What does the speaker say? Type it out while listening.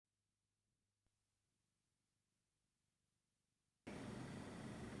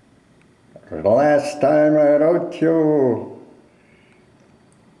Last time I wrote you,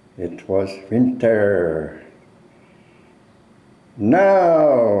 it was winter.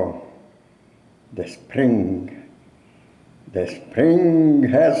 Now, the spring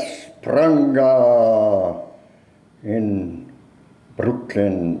has sprung in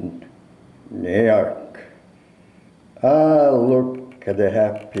Brooklyn, New York. Look at the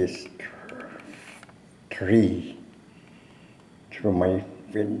happiest tree through my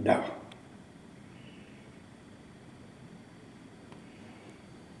window.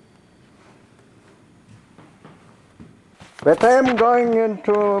 But I'm going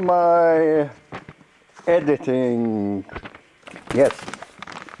into my editing,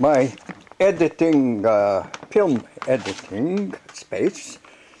 my editing, film editing space.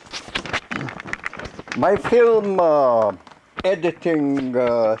 My film editing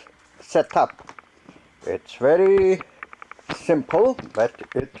setup. It's very simple, but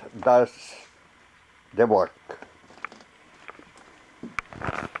it does the work.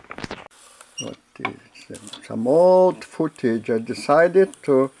 What is some old footage? I decided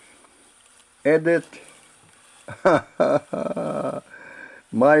to edit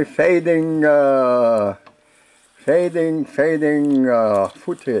my fading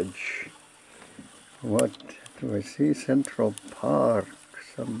footage. What do I see? Central Park,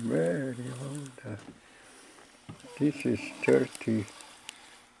 some very old. This is 30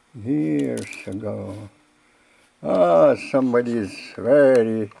 years ago. Somebody is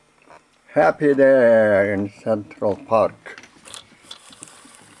very happy there in Central Park.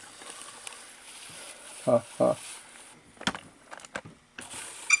 Now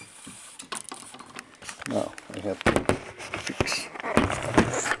I have to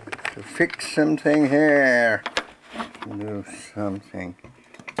fix something here. Do something.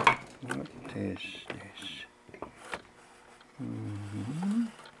 What is this?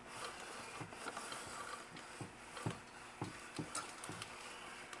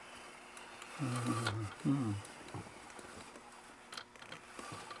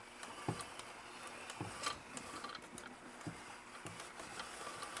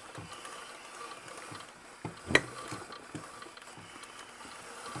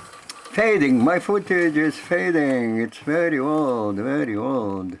 Fading, my footage is fading. It's very old, very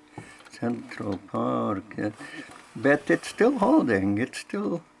old. Central Park, but it's still holding. It's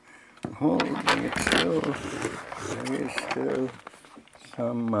still holding. It's still, there is still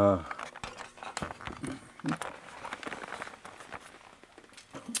some.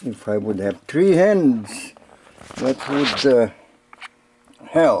 If I would have 3 hands, that would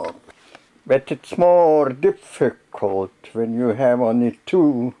help. But it's more difficult when you have only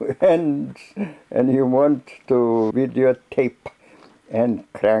 2 hands and you want to videotape and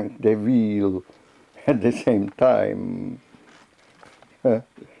crank the wheel at the same time.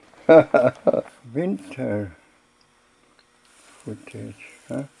 Winter footage,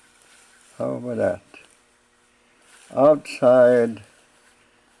 huh? How about that? Outside,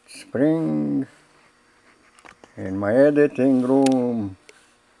 spring, in my editing room,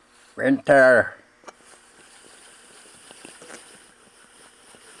 winter.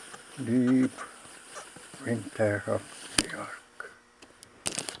 Deep winter of New York.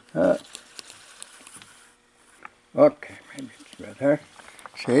 Okay, maybe it's better.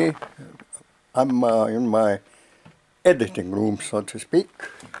 See, I'm in my editing room, so to speak.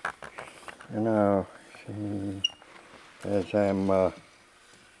 You know, see, as I'm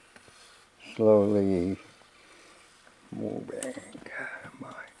slowly moving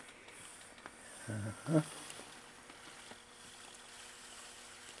my.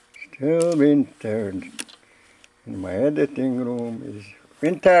 Still winter. In my editing room is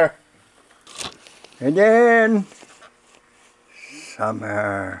winter. And then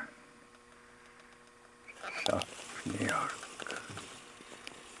summer. South New York.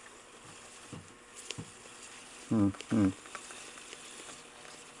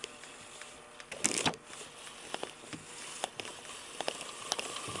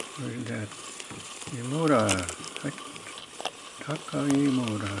 Where's that? Imura.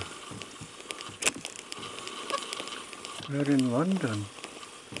 Taka-Imura. We're in London.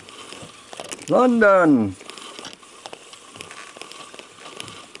 London!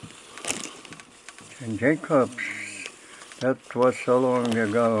 And Jacobs. That was so long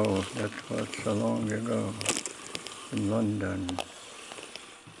ago. That was so long ago. In London.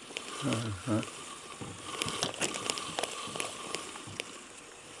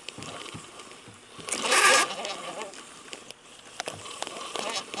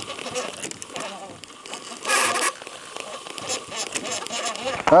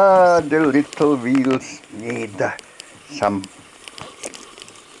 The little wheels need some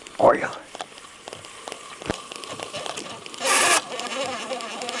oil.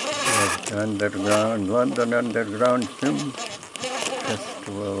 Underground, London Underground Film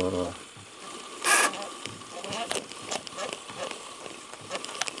Festival.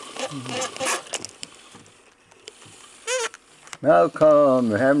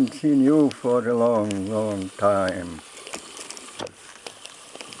 Welcome, haven't seen you for a long, long time.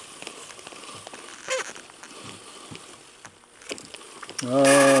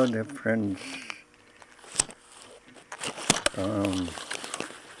 Oh, the friends from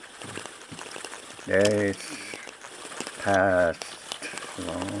days past,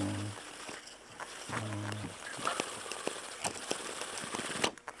 long.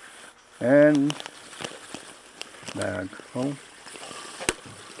 And back home.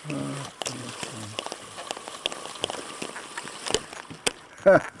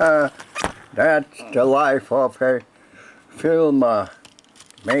 That's the life of a film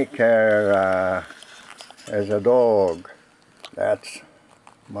maker as a dog. That's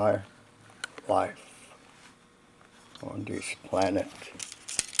my life on this planet.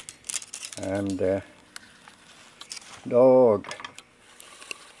 I'm the dog.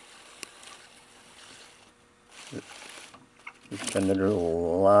 It's a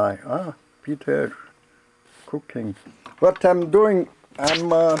little lie. Ah, Peter cooking. What I'm doing,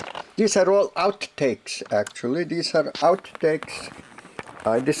 these are all outtakes actually. These are outtakes.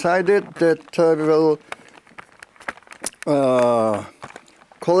 I decided that I will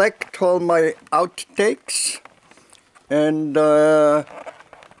collect all my outtakes and I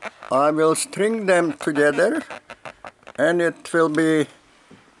will string them together and it will be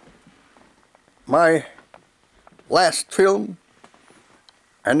my last film,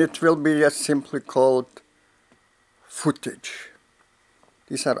 and it will be just simply called footage.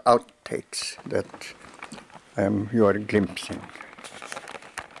 These are outtakes that you are glimpsing.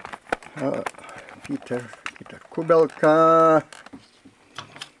 Peter Kubelka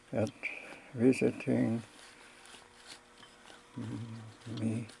at visiting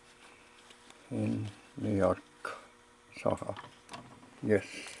me in New York. Soho. Yes,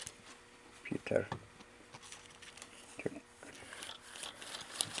 Peter.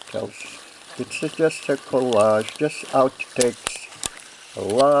 It's just a collage, just outtakes, a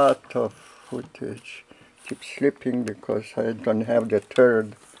lot of footage. Keep slipping because I don't have the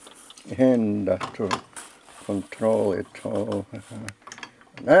third hand to control it all.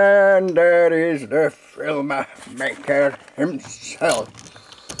 And there is the filmmaker himself.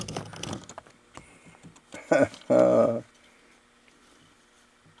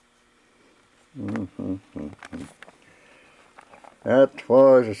 That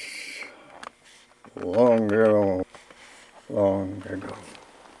was long ago.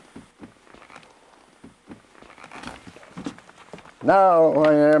 Now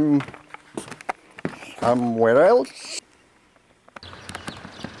I am somewhere else.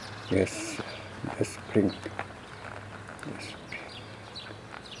 Yes, the spring.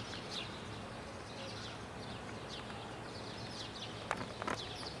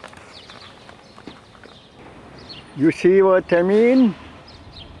 You see what I mean?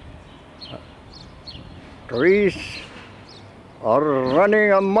 Trees are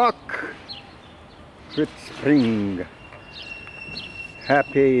running amok with spring.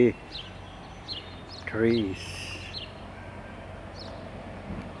 Happy trees.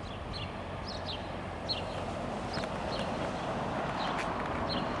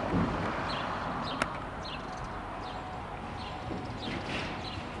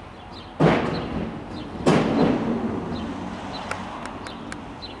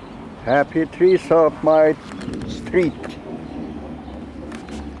 Happy trees of my street.